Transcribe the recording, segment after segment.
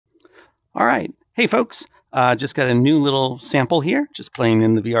All right. Hey, folks. Just got a new little sample here, just playing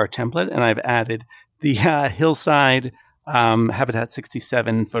in the VR template, and I've added the hillside Habitat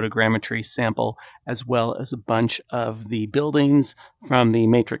 67 photogrammetry sample, as well as a bunch of the buildings from the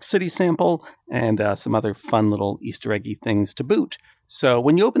Matrix City sample, and some other fun little Easter eggy things to boot. So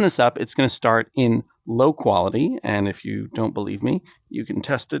when you open this up, it's going to start in low quality, and if you don't believe me, you can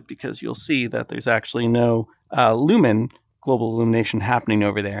test it because you'll see that there's actually no Lumen global illumination happening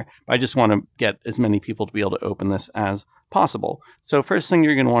over there. But I just want to get as many people to be able to open this as possible. So first thing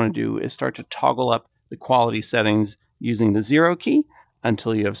you're going to want to do is start to toggle up the quality settings using the 0 key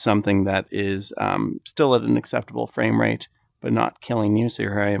until you have something that is still at an acceptable frame rate, but not killing you. So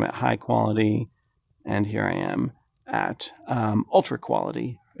here I am at high quality, and here I am at ultra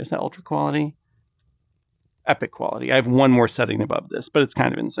quality. Is that ultra quality? Epic quality. I have one more setting above this, but it's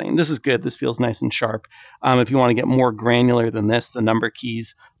kind of insane. This is good. This feels nice and sharp. If you want to get more granular than this, the number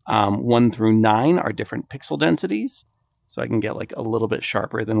keys 1 through 9 are different pixel densities. So I can get like a little bit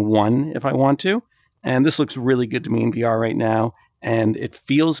sharper than 1 if I want to. And this looks really good to me in VR right now. And it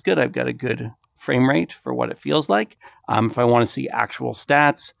feels good. I've got a good frame rate for what it feels like. If I want to see actual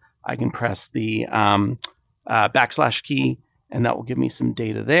stats, I can press the backslash key, and that will give me some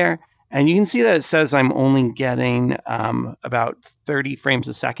data there. And you can see that it says I'm only getting about 30 frames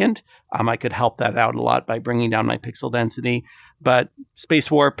a second. I could help that out a lot by bringing down my pixel density. But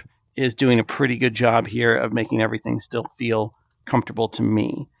Space Warp is doing a pretty good job here of making everything still feel comfortable to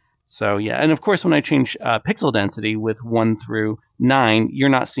me. So yeah, and of course when I change pixel density with 1 through 9, you're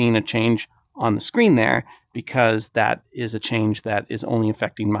not seeing a change on the screen there because that is a change that is only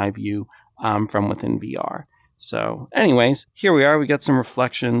affecting my view from within VR. So anyways, here we are. We got some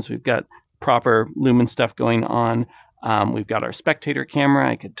reflections. We've got proper Lumen stuff going on. We've got our spectator camera.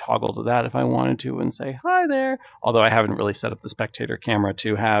 I could toggle to that if I wanted to and say, hi there. Although I haven't really set up the spectator camera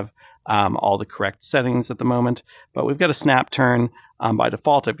to have all the correct settings at the moment. But we've got a snap turn. By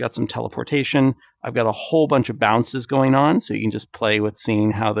default, I've got some teleportation. I've got a whole bunch of bounces going on. So you can just play with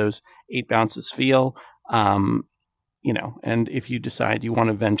seeing how those 8 bounces feel. You know, and if you decide you want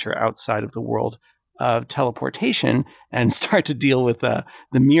to venture outside of the world of teleportation and start to deal with the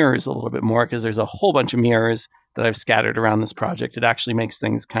mirrors a little bit more, because there's a whole bunch of mirrors that I've scattered around this project. It actually makes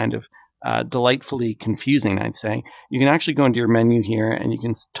things kind of delightfully confusing, I'd say. You can actually go into your menu here and you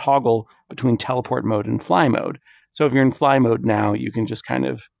can toggle between teleport mode and fly mode. So if you're in fly mode now, you can just kind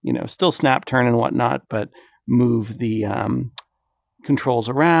of, you know, still snap turn and whatnot, but move the controls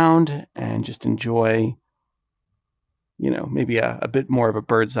around and just enjoy, you know, maybe a bit more of a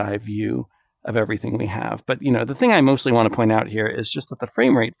bird's eye view of everything we have. But, you know, the thing I mostly want to point out here is just that the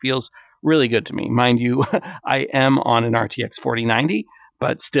frame rate feels really good to me. Mind you, I am on an RTX 4090,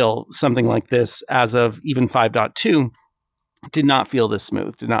 but still something like this as of even 5.2 did not feel this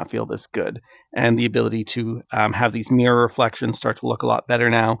smooth, did not feel this good. And the ability to have these mirror reflections start to look a lot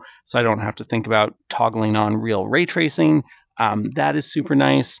better now, so I don't have to think about toggling on real ray tracing. That is super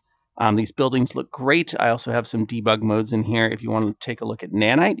nice. These buildings look great. I also have some debug modes in here. If you want to take a look at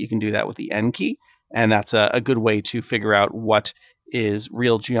Nanite, you can do that with the N key. And that's a good way to figure out what is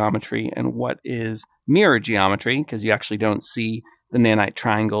real geometry and what is mirror geometry, because you actually don't see the Nanite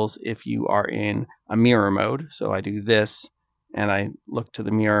triangles if you are in a mirror mode. So I do this, and I look to the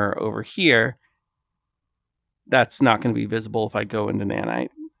mirror over here. That's not going to be visible if I go into Nanite,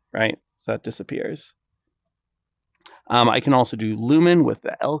 right? So that disappears. I can also do Lumen with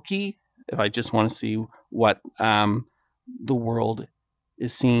the L key if I just want to see what the world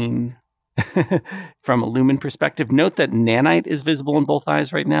is seeing from a Lumen perspective. Note that Nanite is visible in both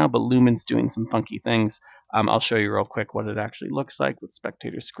eyes right now, but Lumen's doing some funky things. I'll show you real quick what it actually looks like with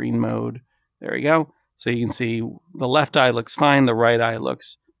spectator screen mode. There we go. So you can see the left eye looks fine. The right eye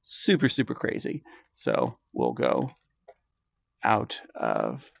looks super, super crazy. So we'll go out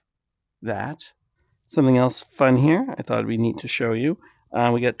of that. Something else fun here I thought it'd be neat to show you.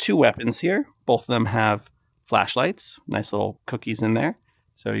 We got 2 weapons here. Both of them have flashlights. Nice little cookies in there.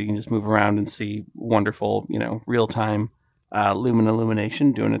 So you can just move around and see wonderful, you know, real-time Lumen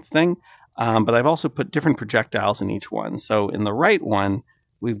illumination doing its thing. But I've also put different projectiles in each one. So in the right one,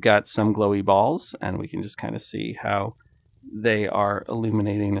 we've got some glowy balls, and we can just kind of see how they are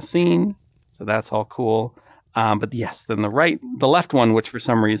illuminating a scene. So that's all cool. But yes, then the left one, which for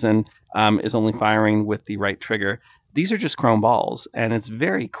some reason is only firing with the right trigger. These are just chrome balls, and it's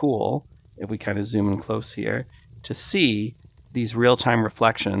very cool, if we kind of zoom in close here, to see these real-time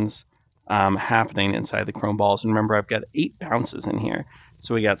reflections happening inside the chrome balls. And remember, I've got 8 bounces in here.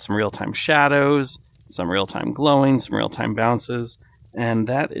 So we got some real-time shadows, some real-time glowing, some real-time bounces, and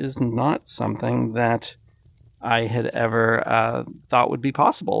that is not something that I had ever thought would be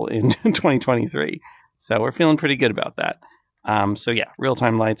possible in 2023. So we're feeling pretty good about that. So yeah,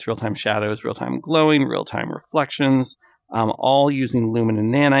 real-time lights, real-time shadows, real-time glowing, real-time reflections, all using Lumen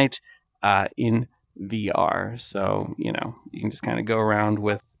and Nanite in VR. So, you know, you can just kind of go around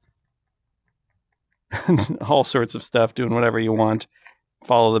with all sorts of stuff, doing whatever you want,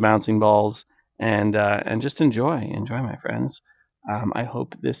 follow the bouncing balls, and just enjoy, my friends. I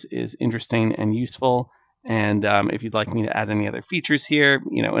hope this is interesting and useful. And if you'd like me to add any other features here,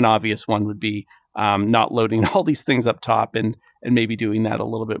 you know, an obvious one would be not loading all these things up top and maybe doing that a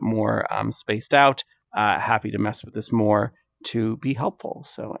little bit more spaced out. Happy to mess with this more to be helpful.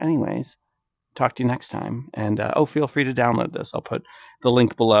 So anyways, talk to you next time. And oh, feel free to download this. I'll put the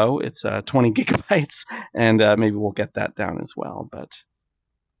link below. It's 20 gigabytes, and maybe we'll get that down as well. But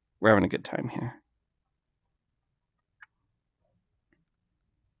we're having a good time here.